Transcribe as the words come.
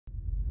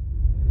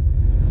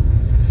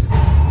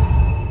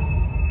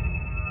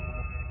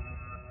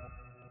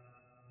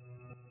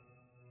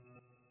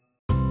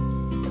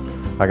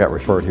I got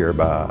referred here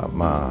by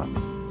my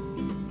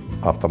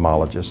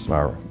ophthalmologist,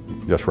 my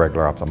just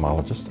regular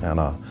ophthalmologist,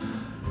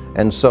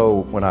 and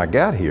so when I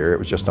got here, it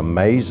was just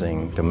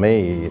amazing to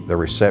me, the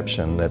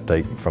reception that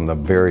they, from the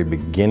very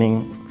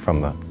beginning,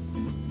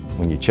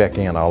 when you check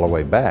in all the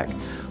way back.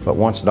 But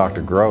once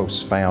Dr.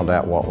 Gross found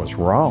out what was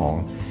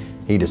wrong,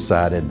 he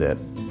decided that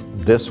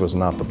this was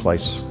not the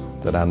place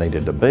that I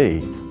needed to be,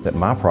 that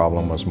my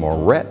problem was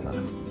more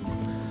retina.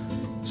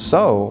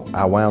 So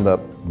I wound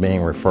up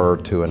being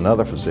referred to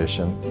another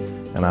physician,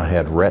 and I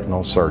had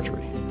retinal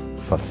surgery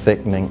for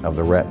thickening of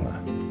the retina.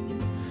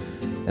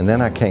 And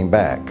then I came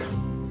back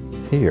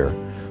here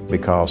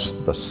because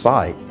the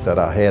sight that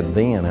I had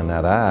then in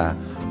that eye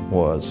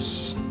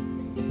was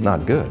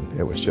not good.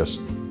 It was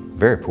just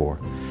very poor.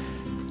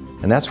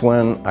 And that's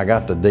when I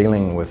got to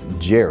dealing with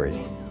Jerry,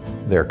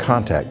 their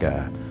contact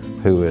guy,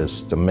 who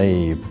is, to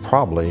me,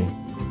 probably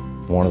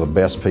one of the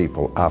best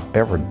people I've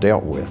ever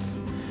dealt with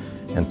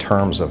in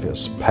terms of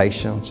his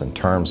patience, in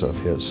terms of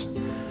his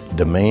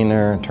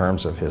demeanor, in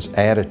terms of his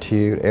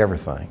attitude,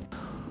 everything.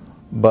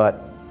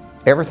 But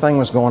everything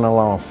was going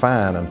along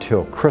fine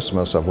until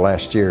Christmas of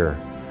last year,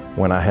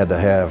 when I had to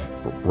have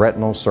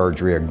retinal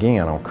surgery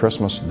again on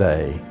Christmas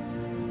Day.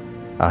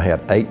 I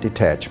had 8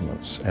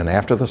 detachments, and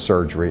after the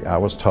surgery, I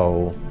was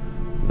told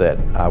that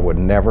I would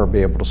never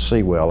be able to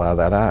see well out of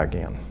that eye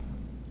again.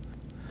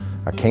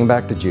 I came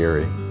back to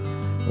Jerry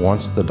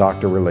once the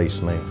doctor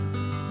released me,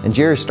 and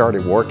Jerry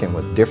started working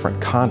with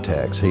different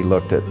contacts. He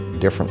looked at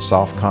different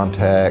soft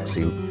contacts.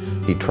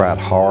 He tried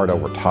hard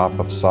over top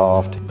of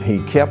soft.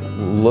 He kept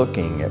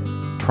looking at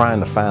trying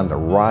to find the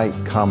right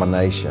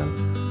combination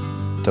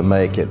to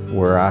make it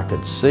where I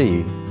could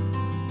see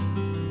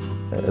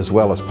as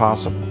well as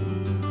possible.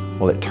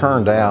 Well, it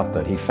turned out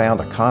that he found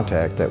a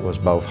contact that was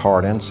both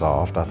hard and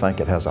soft. I think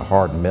it has a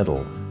hard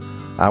middle.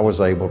 I was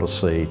able to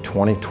see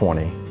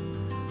 20/20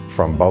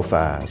 from both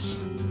eyes.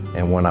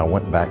 And when I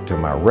went back to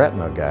my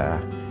retina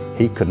guy,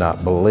 he could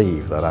not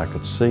believe that I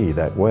could see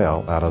that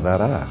well out of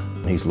that eye.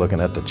 He's looking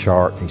at the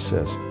chart, he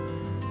says,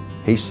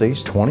 he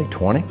sees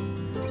 20/20?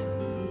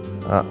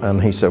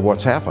 And he said,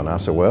 what's happened? I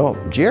said, well,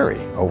 Jerry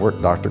over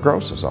at Dr.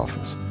 Gross's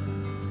office.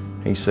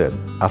 He said,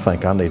 I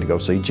think I need to go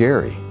see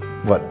Jerry.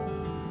 But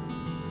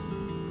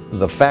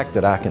the fact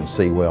that I can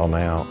see well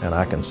now, and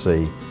I can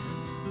see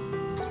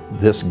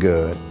this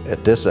good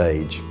at this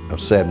age of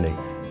 70,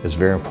 is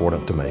very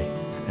important to me.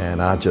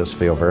 And I just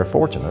feel very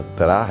fortunate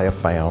that I have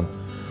found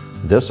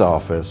this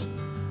office,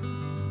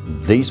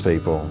 these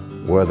people,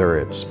 whether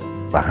it's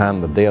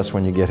behind the desk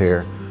when you get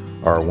here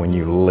or when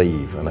you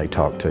leave and they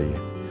talk to you.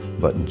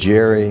 But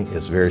Jerry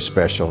is very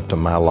special to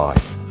my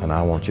life, and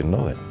I want you to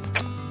know that.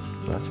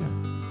 That's it.